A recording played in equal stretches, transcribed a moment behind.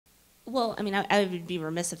Well, I mean, I would be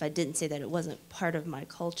remiss if I didn't say that it wasn't part of my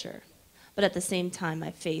culture. But at the same time,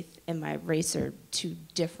 my faith and my race are two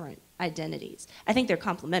different identities. I think they're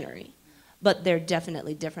complementary, but they're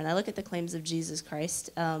definitely different. I look at the claims of Jesus Christ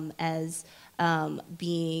as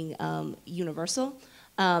being universal,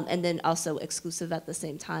 and then also exclusive at the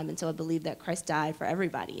same time. And so I believe that Christ died for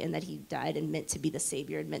everybody, and that he died and meant to be the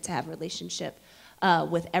Savior and meant to have a relationship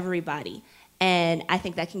with everybody. And I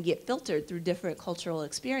think that can get filtered through different cultural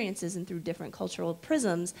experiences and through different cultural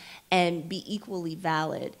prisms and be equally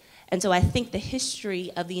valid. And so I think the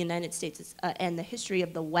history of the United States and the history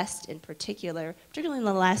of the West in particular, particularly in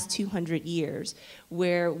the last 200 years,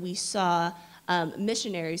 where we saw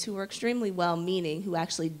missionaries who were extremely well-meaning, who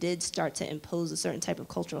actually did start to impose a certain type of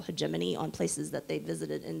cultural hegemony on places that they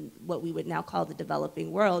visited in what we would now call the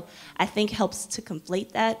developing world, I think helps to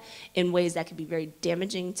conflate that in ways that could be very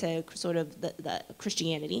damaging to sort of the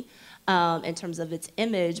Christianity in terms of its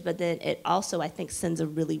image, but then it also, I think, sends a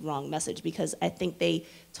really wrong message, because I think they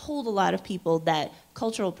told a lot of people that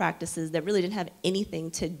cultural practices that really didn't have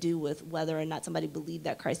anything to do with whether or not somebody believed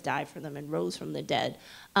that Christ died for them and rose from the dead,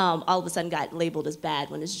 all of a sudden got labeled as bad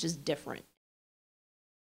when it's just different.